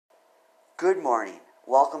Good morning.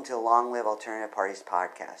 Welcome to the Long Live Alternative Parties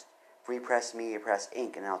podcast. Free Press Media Press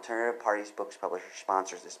Inc., an alternative parties books publisher,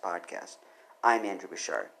 sponsors this podcast. I'm Andrew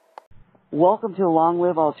Bouchard. Welcome to the Long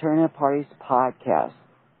Live Alternative Parties podcast.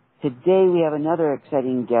 Today we have another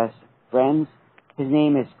exciting guest, friends. His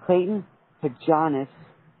name is Clayton Pajonis,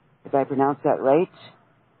 if I pronounce that right.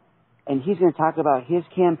 And he's going to talk about his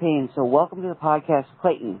campaign. So welcome to the podcast,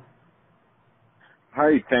 Clayton.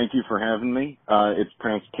 Hi, thank you for having me. It's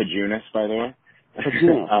pronounced Pajonis, by the way.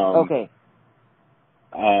 Pajonis, okay.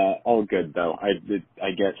 All good, though.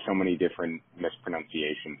 I get so many different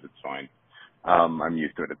mispronunciations, it's fine. I'm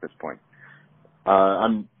used to it at this point.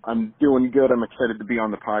 I'm doing good. I'm excited to be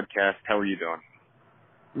on the podcast. How are you doing?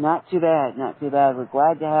 Not too bad, not too bad. We're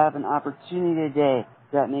glad to have an opportunity today.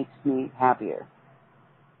 That makes me happier.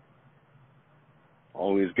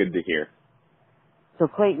 Always good to hear. So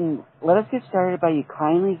Clayton, let us get started by you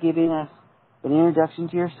kindly giving us an introduction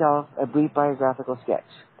to yourself, a brief biographical sketch.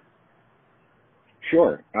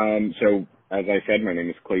 Sure. So, as I said, my name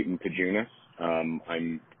is Clayton Pajonis.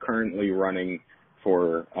 I'm currently running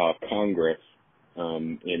for Congress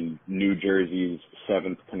in New Jersey's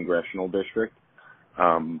 7th Congressional District.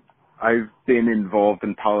 I've been involved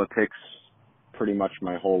in politics pretty much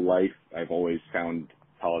my whole life. I've always found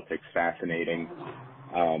politics fascinating.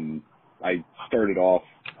 I started off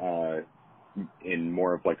in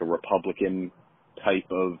more of like a Republican type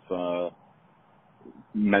of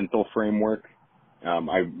mental framework.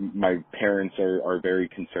 My parents are very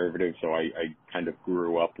conservative, so I kind of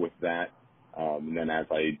grew up with that. And then as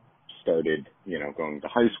I started, going to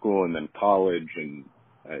high school and then college and,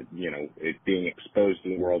 it being exposed to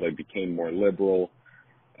the world, I became more liberal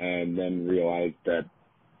and then realized that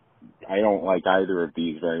I don't like either of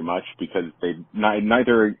these very much because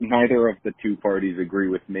neither of the two parties agree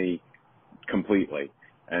with me completely.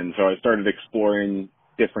 And so I started exploring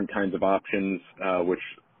different kinds of options, which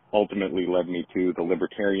ultimately led me to the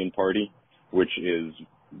Libertarian Party, which is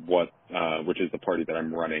the party that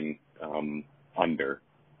I'm running under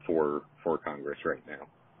for Congress right now.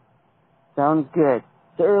 Sounds good.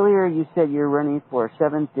 So earlier you said you're running for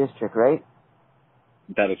 7th District, right?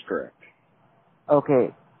 That is correct.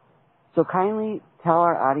 Okay. So kindly tell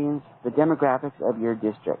our audience the demographics of your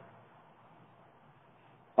district.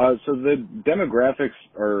 So the demographics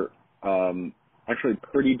are actually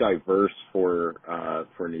pretty diverse for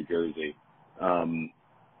New Jersey.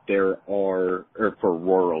 For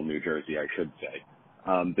rural New Jersey, I should say.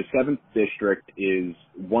 The 7th District is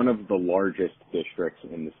one of the largest districts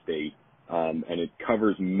in the state, and it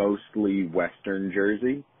covers mostly western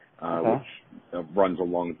Jersey, which runs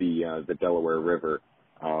along the Delaware River.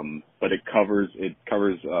 But it covers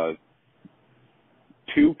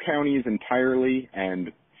 2 counties entirely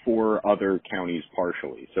and 4 other counties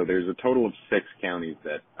partially. So there's a total of 6 counties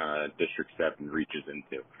that District 7 reaches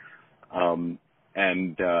into.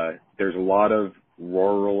 And there's a lot of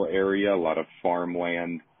rural area, a lot of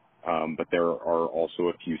farmland, but there are also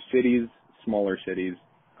a few cities, smaller cities,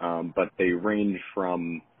 but they range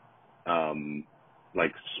from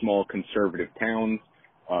like small conservative towns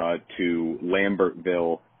to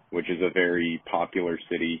Lambertville, which is a very popular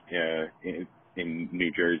city in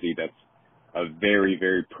New Jersey. That's a very,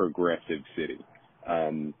 very progressive city.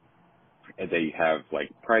 They have like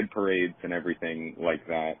pride parades and everything like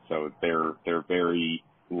that. So they're very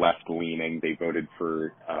left leaning. They voted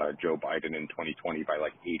for Joe Biden in 2020 by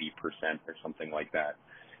like 80% or something like that.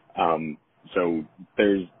 So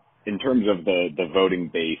there's, in terms of the voting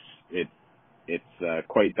base, it's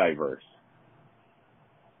quite diverse.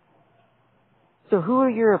 So who are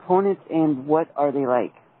your opponents and what are they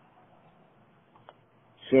like?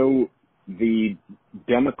 So the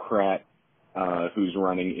Democrat who's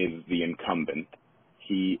running is the incumbent.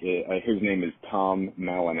 His name is Tom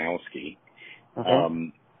Malinowski.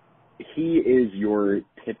 Okay. He is your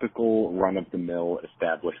typical run-of-the-mill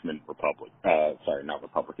establishment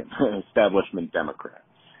establishment Democrat.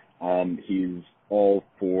 He's all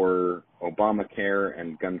for Obamacare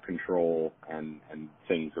and gun control and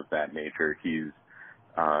things of that nature. He's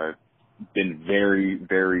been very,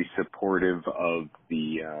 very supportive of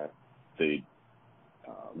the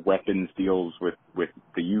weapons deals with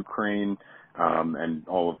the Ukraine, and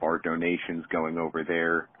all of our donations going over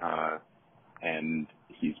there. And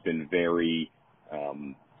he's been very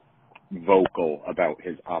vocal about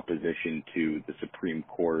his opposition to the Supreme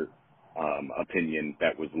Court opinion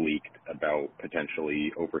that was leaked about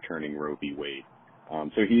potentially overturning Roe v. Wade.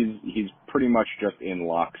 So he's pretty much just in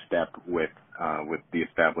lockstep with the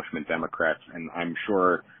establishment Democrats, and I'm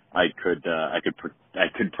sure I could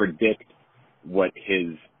predict what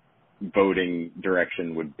his voting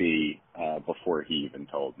direction would be before he even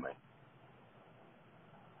told me.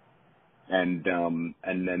 and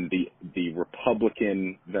then the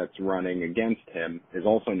Republican that's running against him is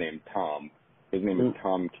also named Tom. His name is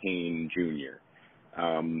Tom Kean Jr.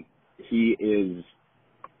 He is,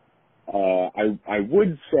 I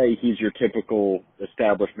would say he's your typical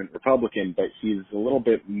establishment Republican, but he's a little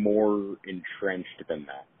bit more entrenched than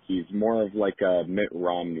that. He's more of like a Mitt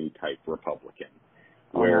Romney type Republican,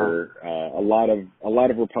 where a lot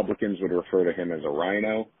of Republicans would refer to him as a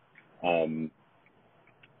rhino.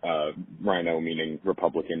 Rhino meaning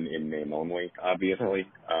Republican in name only, obviously.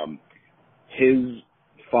 His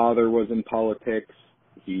father was in politics.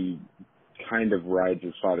 He kind of rides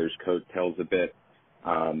his father's coattails a bit.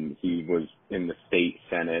 He was in the state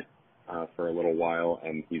Senate for a little while,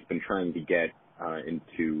 and he's been trying to get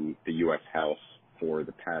into the U.S. House for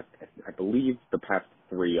the past, I believe, the past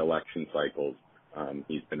 3 election cycles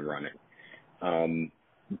he's been running.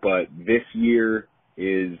 But this year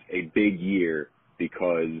is a big year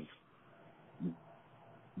because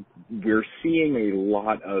we're seeing a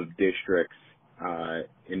lot of districts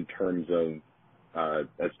in terms of,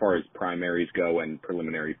 as far as primaries go and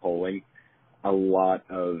preliminary polling, a lot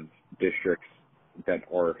of districts that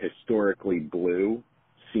are historically blue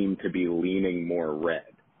seem to be leaning more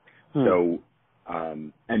red. So,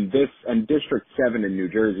 and District 7 in New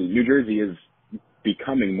Jersey is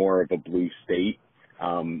becoming more of a blue state.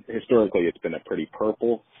 Historically, it's been a pretty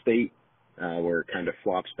purple state, where it kind of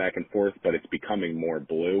flops back and forth, but it's becoming more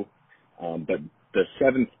blue. But the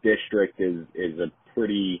 7th district is a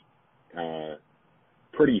pretty 50-50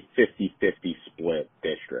 split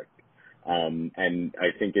district. And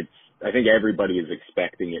I think everybody is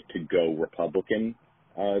expecting it to go Republican,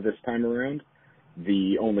 this time around.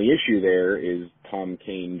 The only issue there is Tom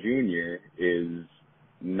Kean Jr. is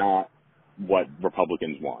not what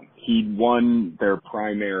Republicans want. He won their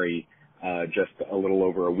primary just a little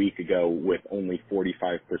over a week ago with only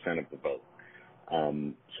 45% of the vote.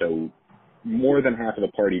 So more than half of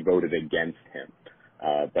the party voted against him.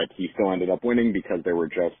 But he still ended up winning because there were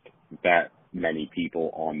just that many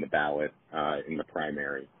people on the ballot in the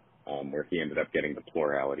primary, where he ended up getting the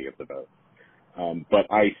plurality of the vote.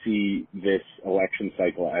 But I see this election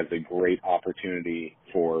cycle as a great opportunity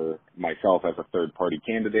for myself as a third-party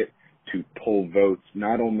candidate to pull votes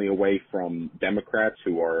not only away from Democrats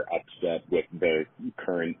who are upset with the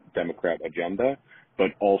current Democrat agenda,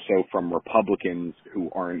 but also from Republicans who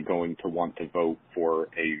aren't going to want to vote for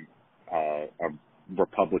a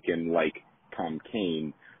Republican like Tom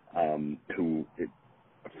Kean, who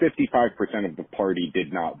 55% of the party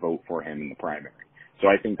did not vote for him in the primary. So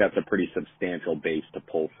I think that's a pretty substantial base to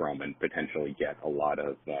pull from and potentially get a lot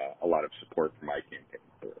of support for my campaign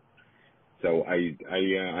through. So I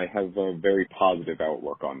have a very positive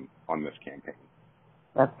outlook on this campaign.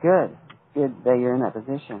 That's good. Good that you're in that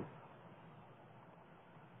position.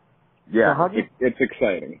 Yeah, so it's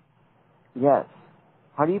exciting. Yes.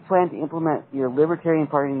 How do you plan to implement your Libertarian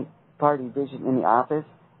Party vision in the office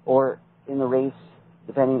or in the race,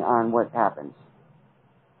 depending on what happens?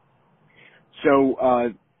 So,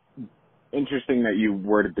 interesting that you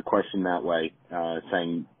worded the question that way,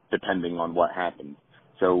 saying depending on what happens.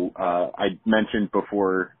 So, I mentioned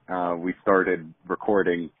before we started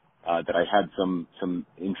recording that I had some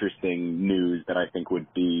interesting news that I think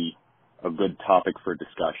would be a good topic for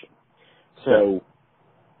discussion. Sure.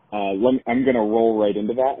 So, I'm going to roll right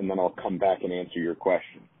into that, and then I'll come back and answer your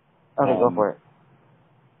question. Okay, go for it.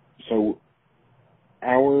 So,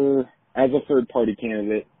 as a third-party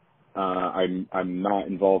candidate, I'm not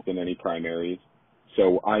involved in any primaries,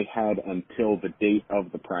 so I had until the date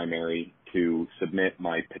of the primary to submit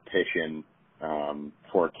my petition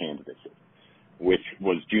for candidacy, which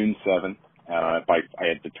was June 7th. I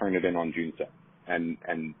had to turn it in on June 7th,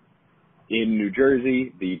 and in New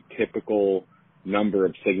Jersey, the typical number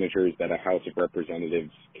of signatures that a House of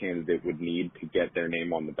Representatives candidate would need to get their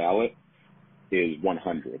name on the ballot is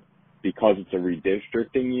 100. Because it's a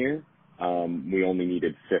redistricting year, we only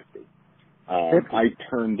needed 50. I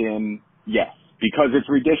turned in, yes, because it's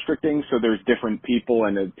redistricting, so there's different people,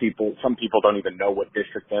 and some people don't even know what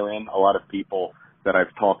district they're in. A lot of people that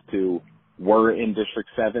I've talked to were in District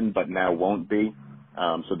 7, but now won't be.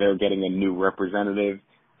 So they're getting a new representative,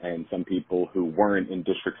 and some people who weren't in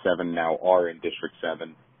District 7 now are in District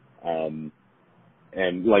 7.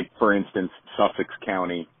 And like, for instance, Sussex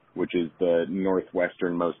County, which is the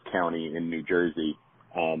northwesternmost county in New Jersey,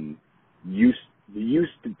 used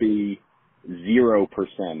to be 0%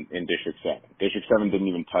 in District 7. District 7 didn't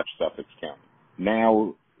even touch Sussex County.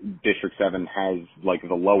 Now, District 7 has like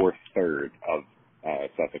the lower third of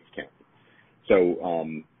Sussex County. So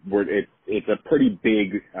it's a pretty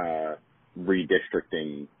big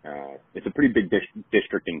redistricting. It's a pretty big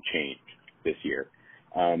districting change. this year.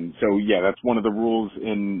 So yeah, that's one of the rules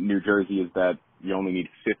in New Jersey, is that you only need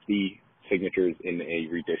 50 signatures in a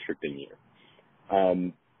redistricting year.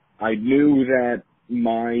 I knew that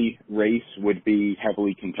my race would be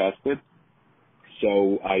heavily contested,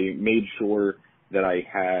 so I made sure that I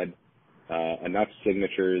had enough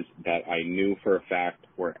signatures that I knew for a fact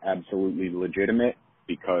were absolutely legitimate,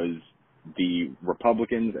 because the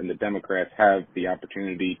Republicans and the Democrats have the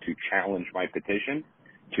opportunity to challenge my petition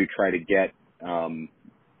to try to get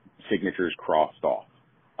signatures crossed off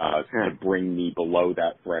to bring me below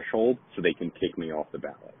that threshold so they can kick me off the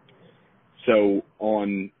ballot. So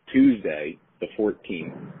on Tuesday, the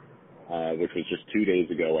 14th, which was just 2 days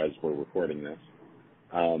ago as we're recording this,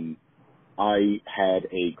 I had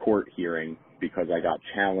a court hearing because I got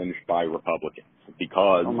challenged by Republicans,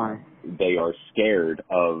 because they are scared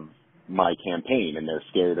of my campaign and they're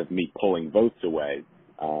scared of me pulling votes away.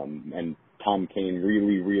 And Tom Kean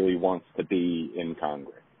really, really wants to be in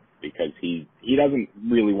Congress because he doesn't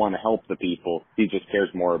really want to help the people. He just cares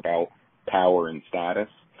more about power and status.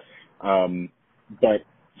 But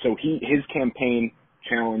so his campaign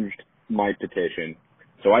challenged my petition.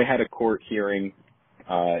 So I had a court hearing.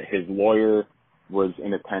 His lawyer was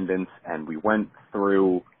in attendance, and we went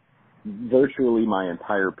through virtually my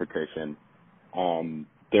entire petition.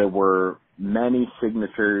 There were many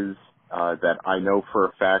signatures that I know for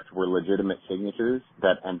a fact were legitimate signatures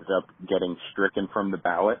that ended up getting stricken from the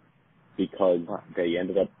ballot because they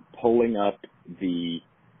ended up pulling up the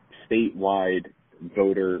statewide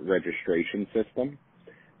voter registration system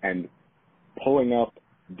and pulling up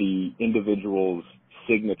the individual's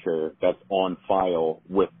signature that's on file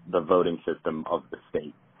with the voting system of the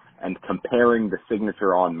state and comparing the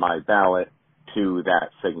signature on my ballot to that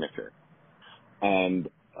signature. And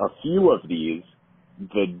a few of these,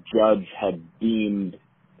 the judge had deemed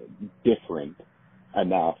different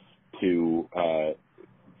enough to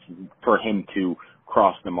for him to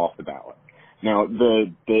cross them off the ballot. Now,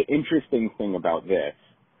 the interesting thing about this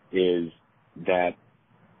is that,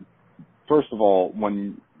 first of all,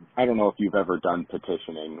 I don't know if you've ever done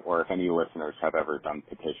petitioning or if any listeners have ever done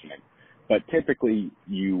petitioning, but typically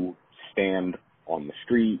you stand on the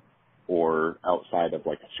street or outside of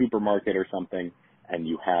like a supermarket or something, and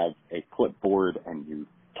you have a clipboard and you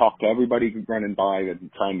talk to everybody running by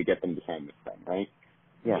and trying to get them to sign this thing, right?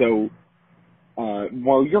 Yeah. So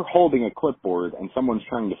while you're holding a clipboard and someone's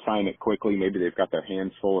trying to sign it quickly, maybe they've got their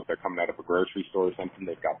hands full if they're coming out of a grocery store or something,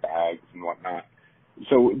 they've got bags and whatnot.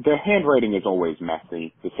 So the handwriting is always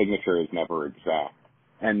messy. The signature is never exact.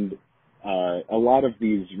 And a lot of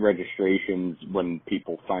these registrations, when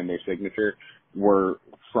people sign their signature, were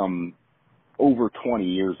from over 20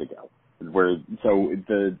 years ago. So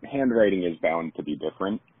the handwriting is bound to be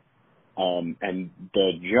different. And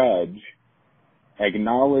the judge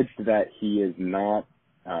acknowledged that he is not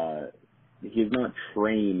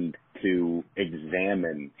trained to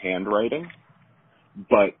examine handwriting,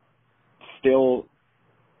 but still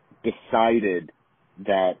decided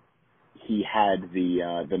that he had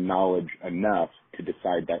the knowledge enough to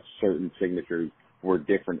decide that certain signatures were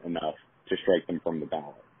different enough to strike them from the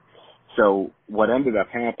ballot. So what ended up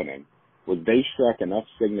happening was they struck enough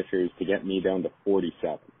signatures to get me down to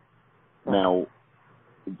 47. Now,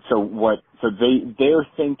 they're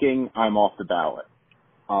thinking I'm off the ballot.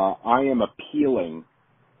 I am appealing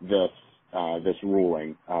this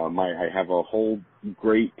ruling. I have a whole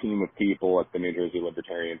great team of people at the New Jersey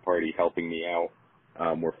Libertarian Party helping me out.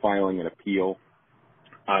 We're filing an appeal.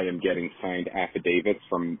 I am getting signed affidavits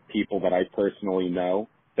from people that I personally know,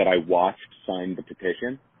 that I watched sign the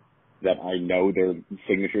petition, that I know their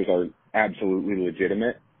signatures are absolutely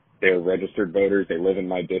legitimate. They're registered voters. They live in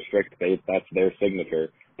my district. That's their signature,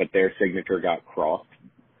 but their signature got crossed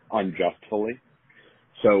unjustly.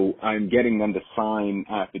 So I'm getting them to sign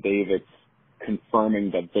affidavits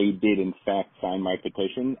confirming that they did in fact sign my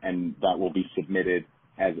petition, and that will be submitted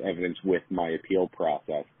as evidence with my appeal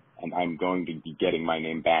process. And I'm going to be getting my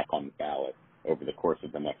name back on the ballot over the course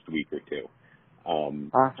of the next week or two.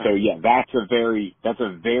 So yeah, that's a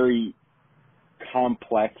very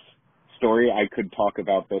complex story. I could talk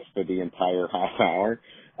about this for the entire half hour,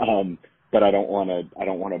 but I don't want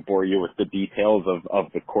to bore you with the details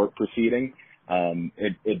of the court proceeding.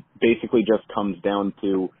 It basically just comes down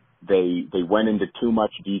to they went into too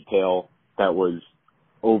much detail that was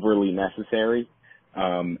overly necessary,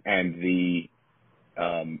 and the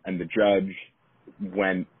judge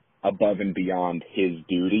went above and beyond his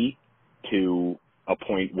duty to a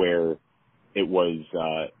point where it was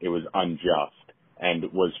unjust and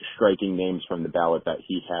was striking names from the ballot that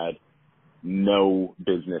he had no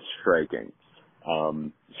business striking.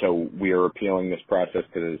 So we are appealing this process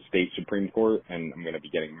to the state Supreme Court, and I'm going to be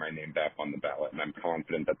getting my name back on the ballot. And I'm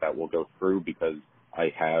confident that that will go through because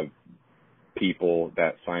I have people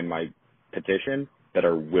that signed my petition that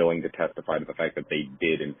are willing to testify to the fact that they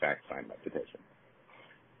did, in fact, sign my petition.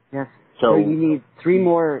 Yes. So you need 3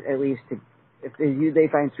 more at least to, if they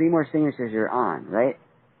find 3 more signatures, you're on, right?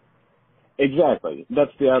 Exactly.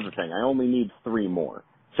 That's the other thing. I only need 3 more.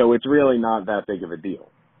 So it's really not that big of a deal.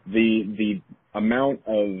 The amount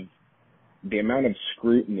of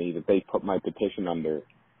scrutiny that they put my petition under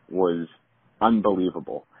was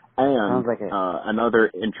unbelievable. And Sounds like another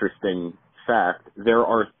interesting fact, there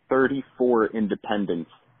are 34 independents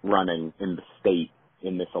running in the state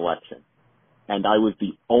in this election. And I was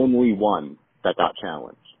the only one that got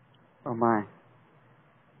challenged. Oh my.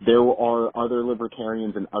 There are other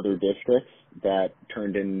libertarians in other districts that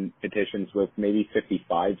turned in petitions with maybe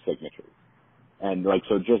 55 signatures. And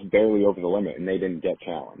so just barely over the limit, and they didn't get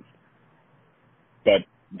challenged. But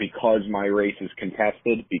because my race is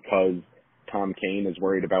contested, because Tom Kean is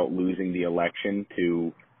worried about losing the election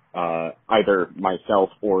to either myself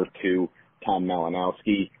or to Tom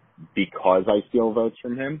Malinowski because I steal votes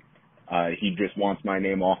from him, he just wants my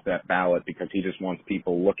name off that ballot because he just wants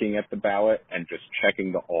people looking at the ballot and just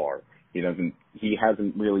checking the R. He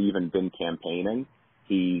hasn't really even been campaigning.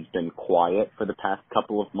 He's been quiet for the past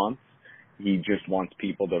couple of months. He just wants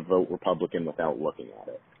people to vote Republican without looking at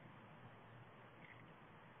it.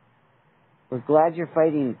 We're glad you're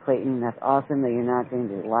fighting, Clayton. That's awesome that you're not going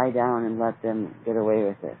to lie down and let them get away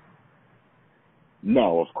with it.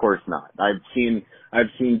 No, of course not. I've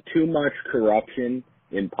seen too much corruption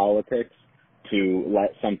in politics to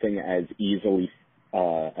let something as easily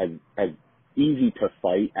as easy to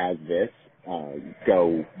fight as this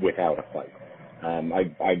go without a fight.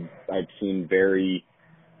 I've seen very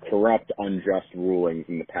corrupt, unjust rulings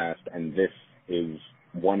in the past, and this is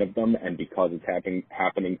one of them. And because it's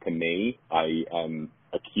happening to me, I am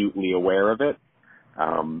acutely aware of it,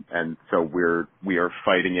 and so we are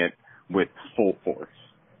fighting it with full force.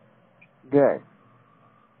 Good.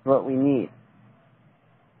 What we need.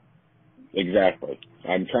 Exactly.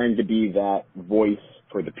 I'm trying to be that voice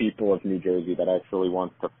for the people of New Jersey that actually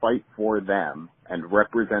wants to fight for them and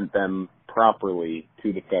represent them properly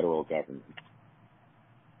to the federal government.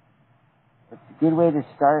 It's a good way to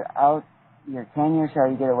start out your tenure so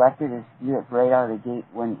you get elected is to do it right out of the gate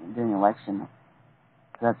during the election.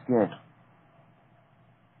 That's good.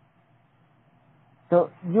 So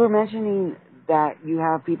you were mentioning that you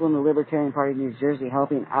have people in the Libertarian Party of New Jersey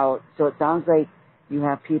helping out. So it sounds like you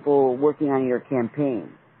have people working on your campaign.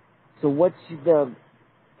 So what's the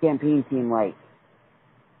campaign team like?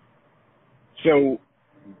 So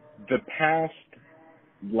the past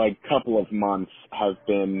couple of months have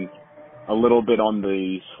been a little bit on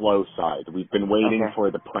the slow side. We've been waiting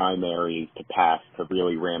for the primaries to pass to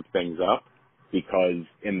really ramp things up, because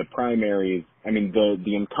in the primaries,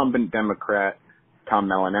 the incumbent Democrat, Tom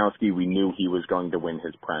Malinowski, we knew he was going to win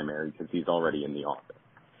his primary because he's already in the office.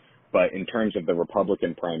 But in terms of the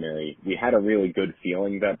Republican primary, we had a really good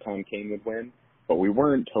feeling that Tom Kean would win, but we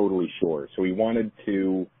weren't totally sure. So we wanted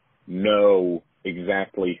to know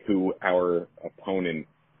exactly who our opponent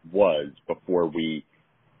was before we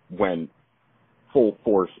went full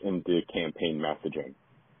force into campaign messaging,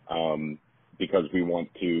 because we want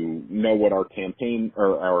to know what our campaign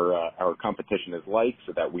or our competition is like,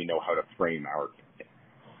 so that we know how to frame our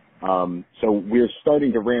campaign. So we're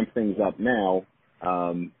starting to ramp things up now,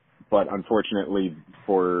 but unfortunately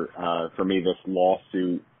for me, this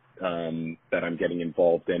lawsuit that I'm getting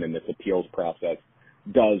involved in this appeals process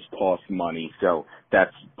does cost money, so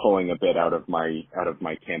that's pulling a bit out of my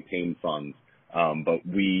campaign funds. But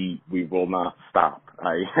we will not stop.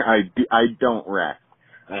 I don't rest.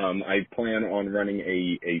 I plan on running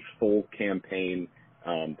a full campaign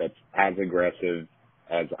that's as aggressive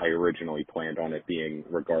as I originally planned on it being,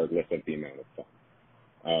 regardless of the amount of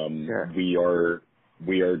funds. Sure.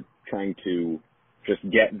 We are trying to just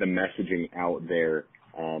get the messaging out there,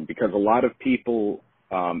 because a lot of people,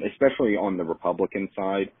 especially on the Republican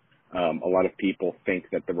side, a lot of people think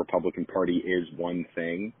that the Republican Party is one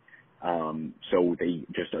thing. So they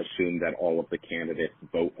just assume that all of the candidates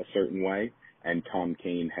vote a certain way, and Tom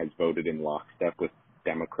Kean has voted in lockstep with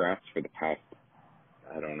Democrats for the past,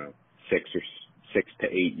 6 to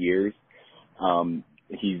 8 years.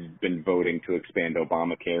 He's been voting to expand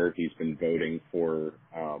Obamacare. He's been voting for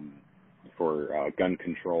gun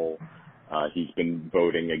control. He's been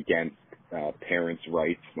voting against parents'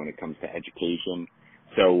 rights when it comes to education.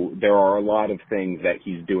 So there are a lot of things that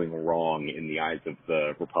he's doing wrong in the eyes of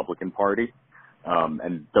the Republican Party.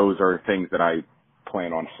 And those are things that I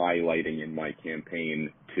plan on highlighting in my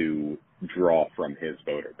campaign to draw from his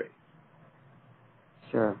voter base.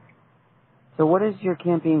 Sure. So what is your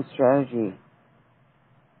campaign strategy?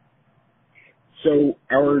 So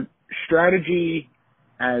our strategy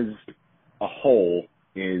as a whole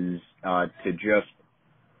is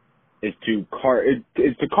to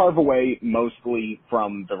carve away mostly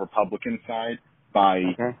from the Republican side by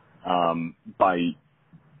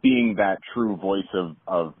being that true voice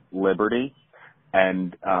of liberty,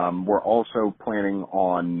 and we're also planning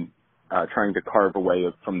on trying to carve away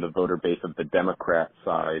from the voter base of the Democrat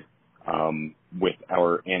side with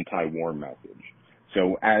our anti-war message.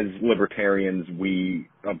 So as libertarians, we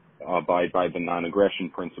abide by the non-aggression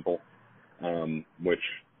principle, which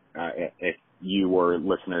if you or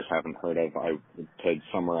listeners haven't heard of, I could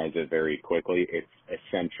summarize it very quickly. It's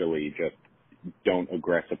essentially just don't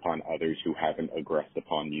aggress upon others who haven't aggressed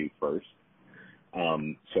upon you first.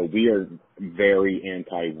 So we are very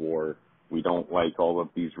anti-war. We don't like all of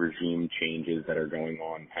these regime changes that are going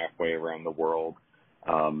on halfway around the world.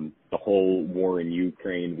 The whole war in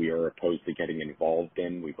Ukraine, we are opposed to getting involved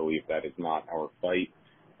in. We believe that is not our fight.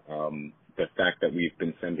 The fact that we've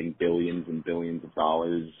been sending billions and billions of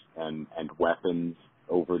dollars and weapons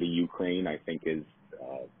over to Ukraine, I think is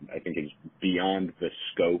beyond the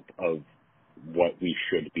scope of what we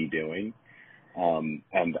should be doing.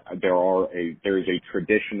 And there is a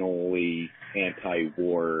traditionally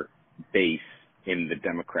anti-war base in the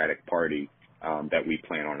Democratic Party that we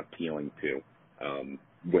plan on appealing to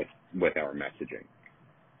with our messaging.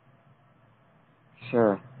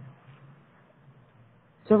 Sure.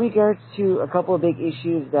 So regards to a couple of big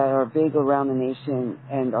issues that are big around the nation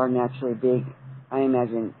and are naturally big, I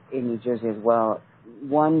imagine, in New Jersey as well.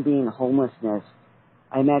 One being homelessness.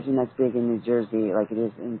 I imagine that's big in New Jersey like it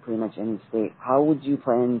is in pretty much any state. How would you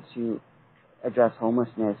plan to address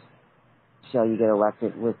homelessness shall you get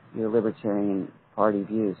elected with your Libertarian Party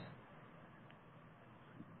views?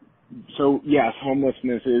 So yes,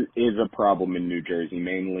 homelessness is a problem in New Jersey,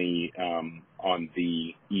 mainly on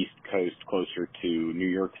the East Coast, closer to New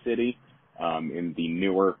York City, in the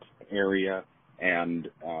Newark area, and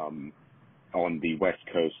on the West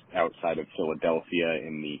Coast outside of Philadelphia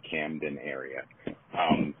in the Camden area.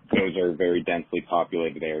 Those are very densely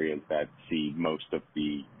populated areas that see most of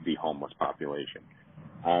the homeless population.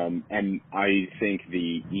 And I think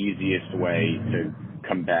the easiest way to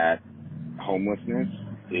combat homelessness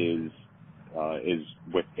is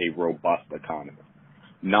with a robust economy.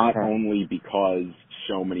 Not only because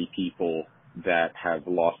so many people that have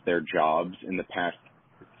lost their jobs in the past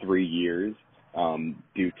 3 years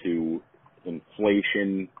due to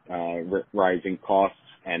inflation, rising costs,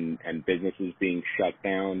 and businesses being shut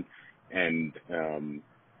down, and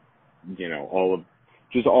all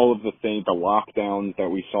of the things, the lockdowns that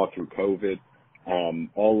we saw through COVID,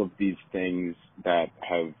 all of these things that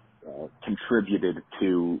have contributed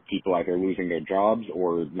to people either losing their jobs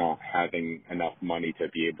or not having enough money to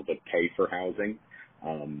be able to pay for housing.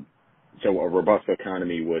 So a robust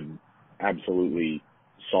economy would absolutely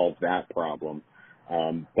solve that problem.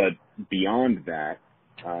 But beyond that,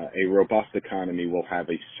 a robust economy will have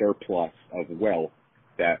a surplus of wealth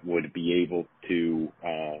that would be able to,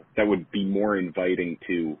 that would be more inviting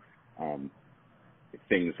to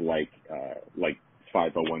things like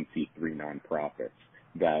 501c3 nonprofits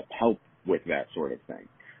that help with that sort of thing.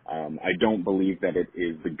 I don't believe that it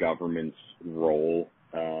is the government's role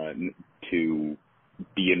to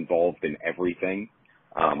be involved in everything.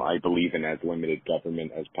 I believe in as limited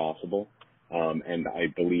government as possible. And I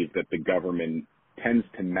believe that the government tends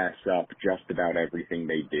to mess up just about everything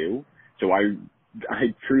they do. So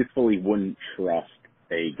I truthfully wouldn't trust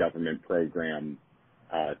a government program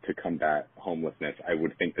to combat homelessness. I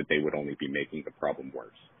would think that they would only be making the problem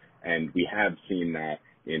worse. And we have seen that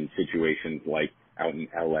in situations like out in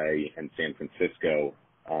LA and San Francisco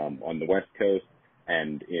on the West Coast,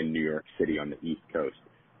 and in New York City on the East Coast.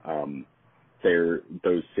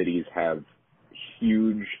 Those cities have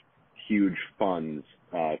huge funds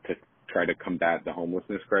to try to combat the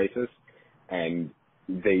homelessness crisis, and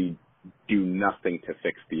they do nothing to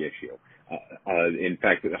fix the issue. In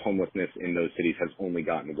fact, the homelessness in those cities has only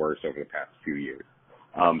gotten worse over the past few years.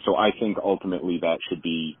 So I think ultimately that should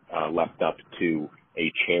be left up to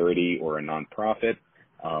a charity or a nonprofit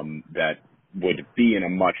that would be in a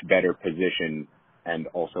much better position and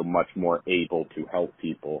also much more able to help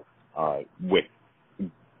people with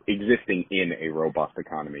existing in a robust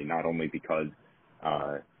economy, not only because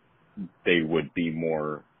they would be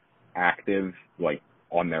more active, like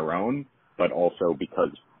on their own, but also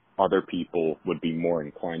because other people would be more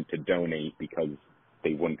inclined to donate because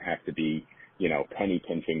they wouldn't have to be, penny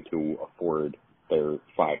pinching to afford their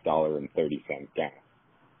 $5.30 gas.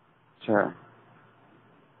 Sure.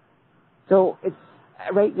 So it's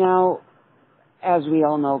right now, as we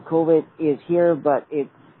all know, COVID is here, but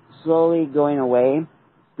it's slowly going away.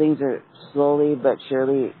 Things are slowly but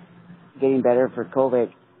surely getting better for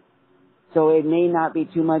COVID. So it may not be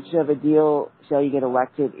too much of a deal till you get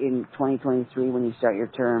elected in 2023 when you start your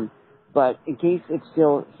term. But in case it's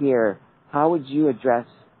still here, how would you address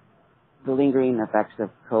the lingering effects of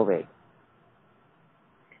COVID?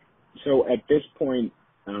 So at this point,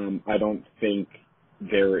 I don't think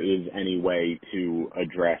there is any way to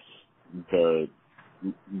address the,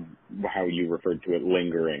 how you referred to it,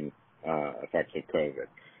 lingering effects of COVID.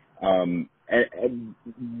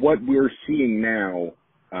 What we're seeing now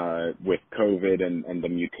with COVID and the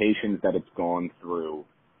mutations that it's gone through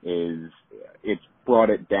is it's brought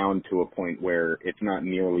it down to a point where it's not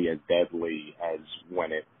nearly as deadly as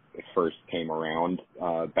when it first came around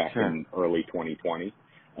back in early 2020.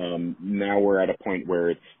 Now we're at a point where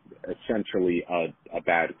it's essentially a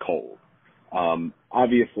bad cold.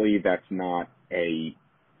 Obviously, that's not a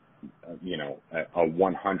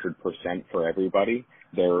 100% for everybody.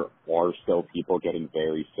 There are still people getting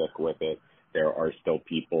very sick with it. There are still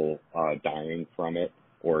people dying from it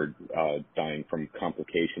or dying from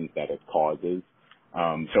complications that it causes.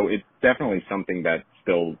 So it's definitely something that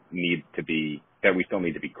we still need to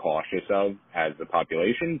be cautious of as a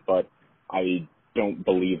population, but I don't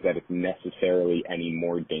believe that it's necessarily any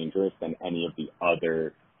more dangerous than any of the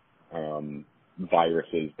other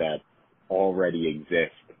viruses that already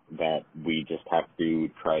exist that we just have to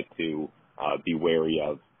try to be wary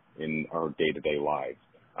of in our day-to-day lives,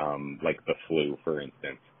 like the flu, for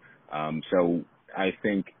instance. So I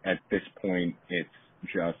think at this point it's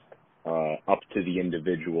just up to the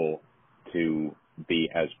individual to be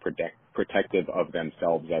as protective of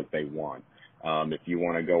themselves as they want. If you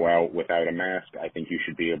want to go out without a mask, I think you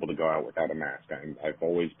should be able to go out without a mask. I've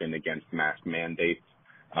always been against mask mandates.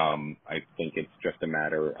 I think it's just a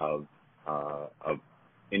matter of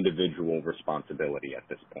individual responsibility at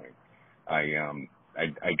this point.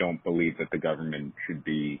 I don't believe that the government should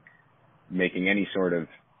be making any sort of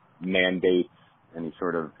mandates, any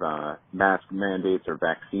sort of mask mandates or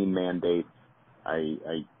vaccine mandates.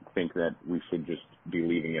 I think that we should just be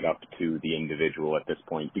leaving it up to the individual at this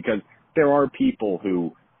point, because there are people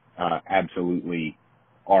who absolutely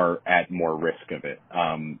are at more risk of it.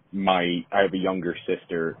 I have a younger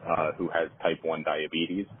sister who has type 1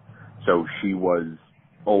 diabetes, so she was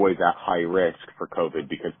always at high risk for COVID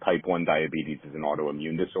because type 1 diabetes is an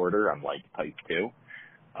autoimmune disorder, unlike type 2.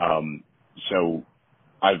 So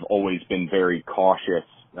I've always been very cautious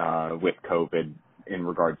with COVID in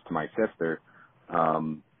regards to my sister.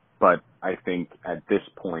 But I think at this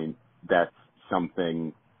point, that's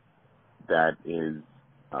something that is,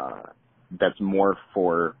 that's more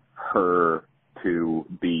for her to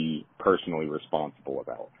be personally responsible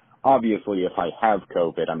about. Obviously, if I have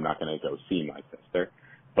COVID, I'm not going to go see my sister,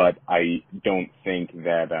 but I don't think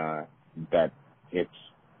that, it's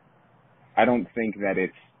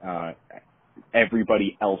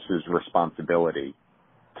everybody else's responsibility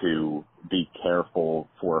to be careful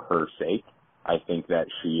for her sake. I think that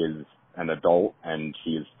she is an adult and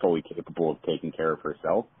she is fully capable of taking care of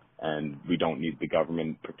herself, and we don't need the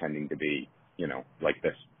government pretending to be, like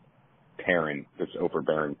this parent, this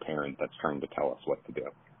overbearing parent that's trying to tell us what to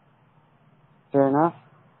do. Fair enough.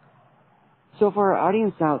 So for our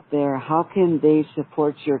audience out there, how can they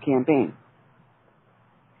support your campaign?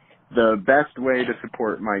 The best way to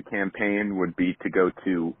support my campaign would be to go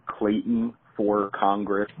to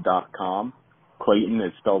ClaytonForCongress.com. Clayton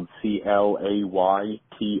is spelled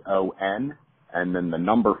Clayton, and then the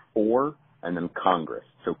number 4, and then Congress.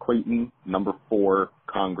 So Clayton, number 4,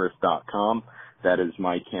 Congress.com. That is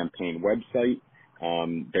my campaign website.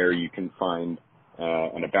 There you can find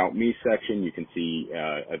an About Me section. You can see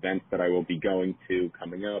events that I will be going to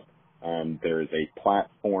coming up. There is a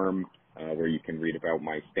platform where you can read about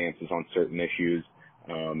my stances on certain issues.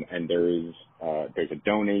 And there's a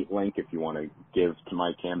donate link if you want to give to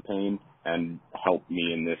my campaign and help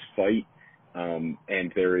me in this fight. And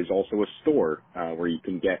there is also a store where you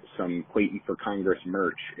can get some Clayton for Congress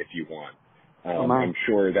merch if you want. I'm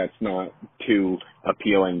sure that's not too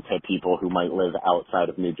appealing to people who might live outside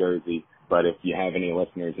of New Jersey, but if you have any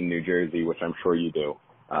listeners in New Jersey, which I'm sure you do,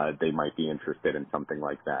 they might be interested in something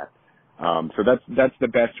like that. So that's the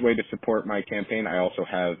best way to support my campaign. I also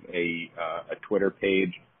have a Twitter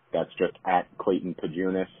page that's just at Clayton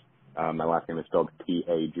Pajunas. My last name is spelled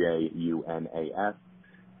Pajunas.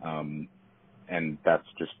 And that's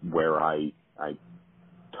just where I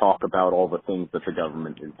talk about all the things that the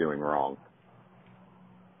government is doing wrong.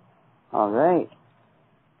 All right.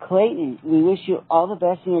 Clayton, we wish you all the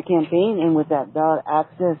best in your campaign, and with that ballot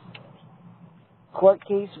access court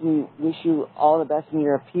case, we wish you all the best in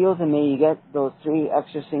your appeals, and may you get those 3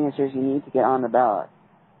 extra signatures you need to get on the ballot.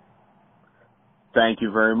 Thank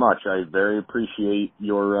you very much. I very appreciate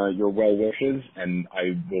your well wishes, and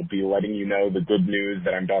I will be letting you know the good news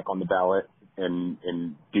that I'm back on the ballot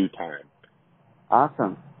in due time.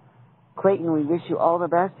 Awesome. Clayton, we wish you all the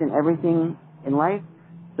best in everything in life,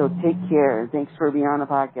 so take care, and thanks for being on the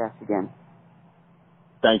podcast again.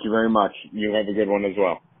 Thank you very much. You have a good one as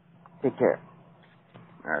well. Take care.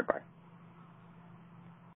 All right, bye.